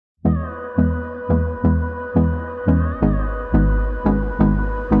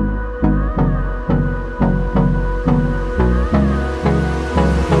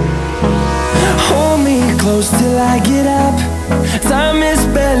close till I get up. Time is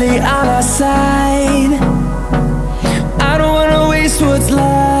barely on our side. I don't wanna waste what's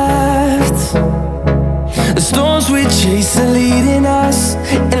left. The storms we chase are leading us,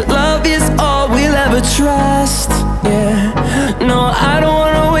 and love is all we'll ever trust. Yeah, no, I don't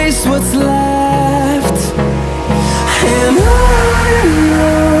wanna waste what's left. And on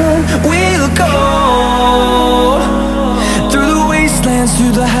we'll go, through the wastelands,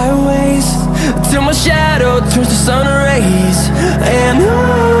 through the highways, till my shadow turns to sun rays. And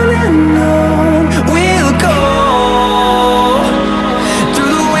on we'll go,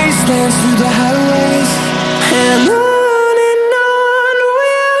 through the wastelands, through the highways, and on we'll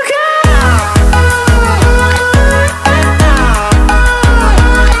go.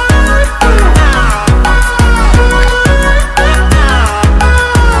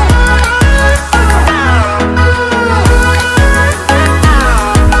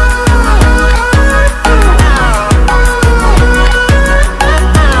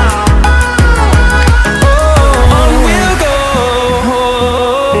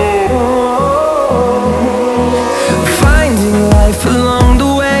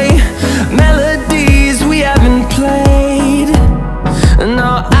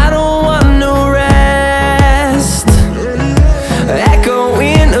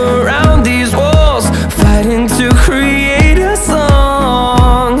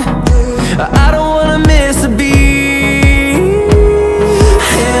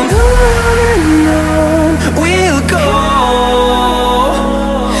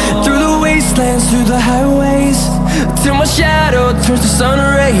 Through the highways, till my shadow turns to sun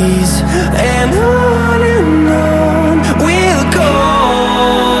rays. And on we'll go,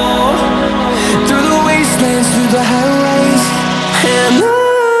 through the wastelands, through the highways, and on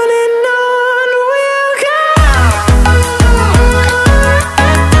we'll go.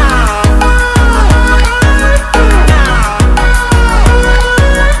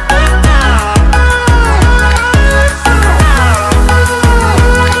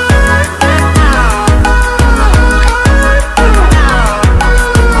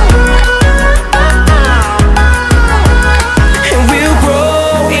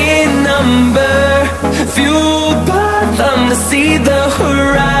 See the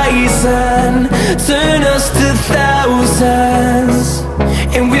horizon, turn us to thousands,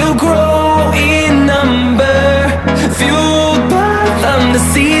 and we'll grow in number, fueled by them. To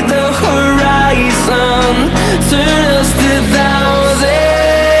see the horizon, turn us to thousands,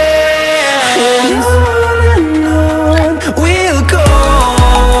 and on we'll go,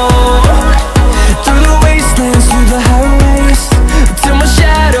 through the wastelands, through the highways, till my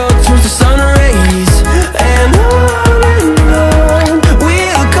shadow turns to sun rays. And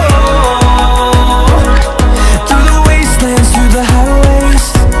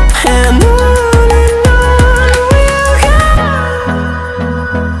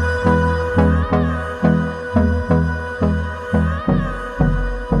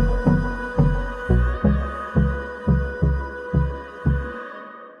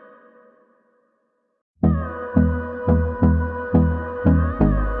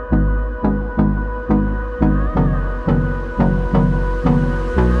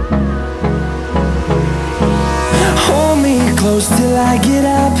close till I get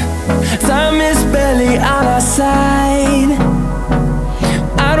up. Time is barely on our side.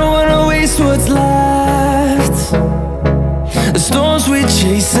 I don't wanna waste what's left. The storms we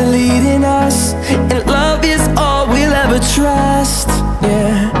chase are leading us, and love is all we'll ever trust.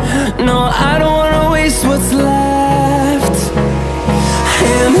 Yeah, no, I don't wanna waste what's left.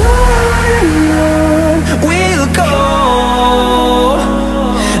 And on we'll go,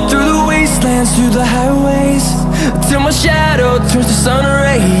 through the wastelands, through the highways, till my shadow turns to sun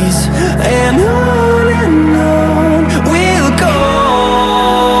rays. And on we'll go,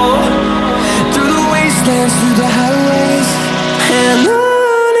 through the wastelands, through the highways, and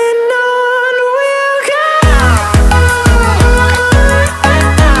on we'll go.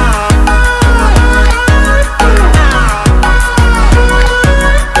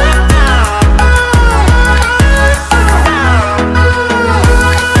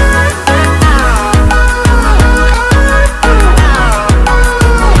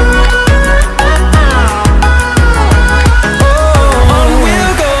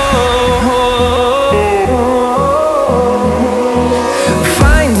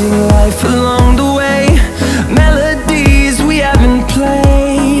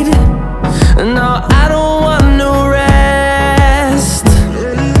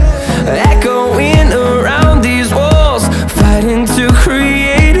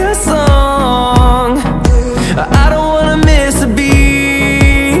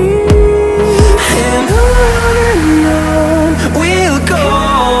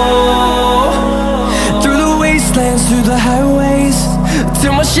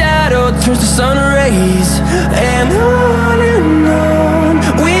 turns to sun rays, and on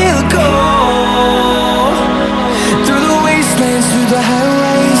we'll go, through the wastelands, through the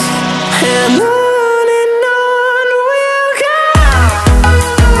highways, and on we'll go.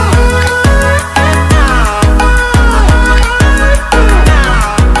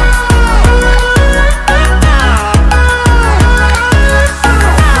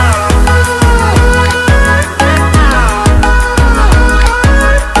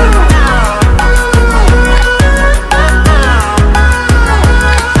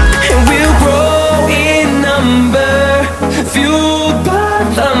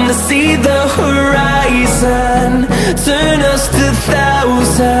 See the horizon, turn us to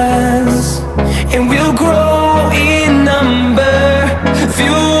thousands, and we'll grow in number,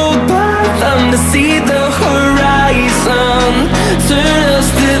 fueled by them to see the horizon, turn us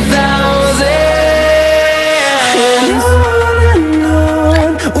to thousands, and on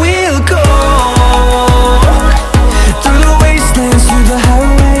we'll go, through the wastelands, through the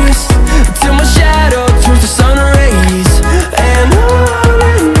highways, till my shadow turns to sun rays, and on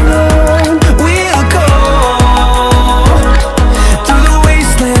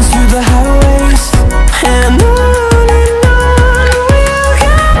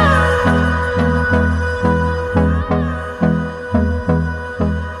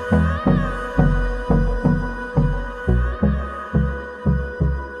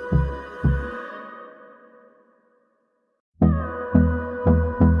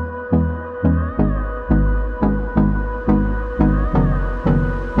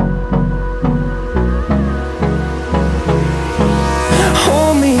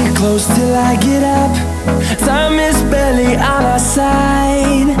close till I get up. Time is barely on our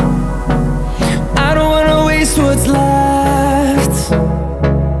side. I don't wanna waste what's left.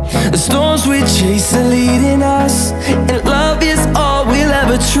 The storms we chase are leading us, and love is all we'll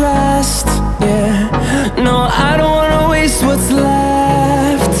ever trust. Yeah, no, I don't wanna waste what's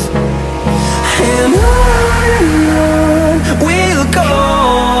left. And on we'll go,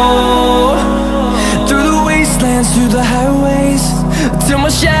 through the wastelands, through the highways, till my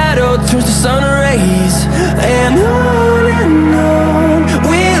shadow turns to sun rays, and on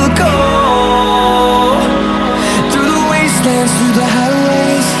we'll go, through the wastelands, through the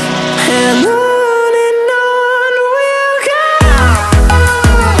highways, and on we'll go.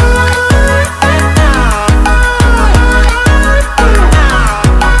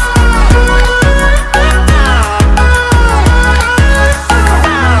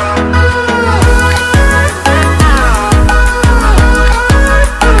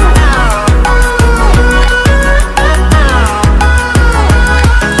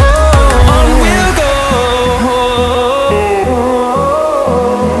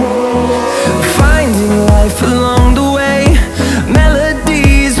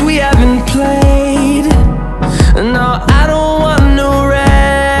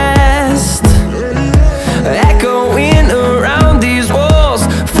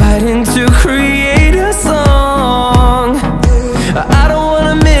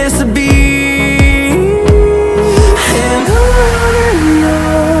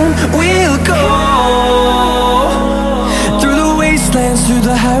 Through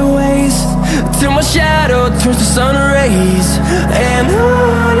the highways, till my shadow turns to sun rays, and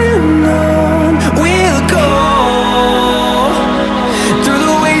on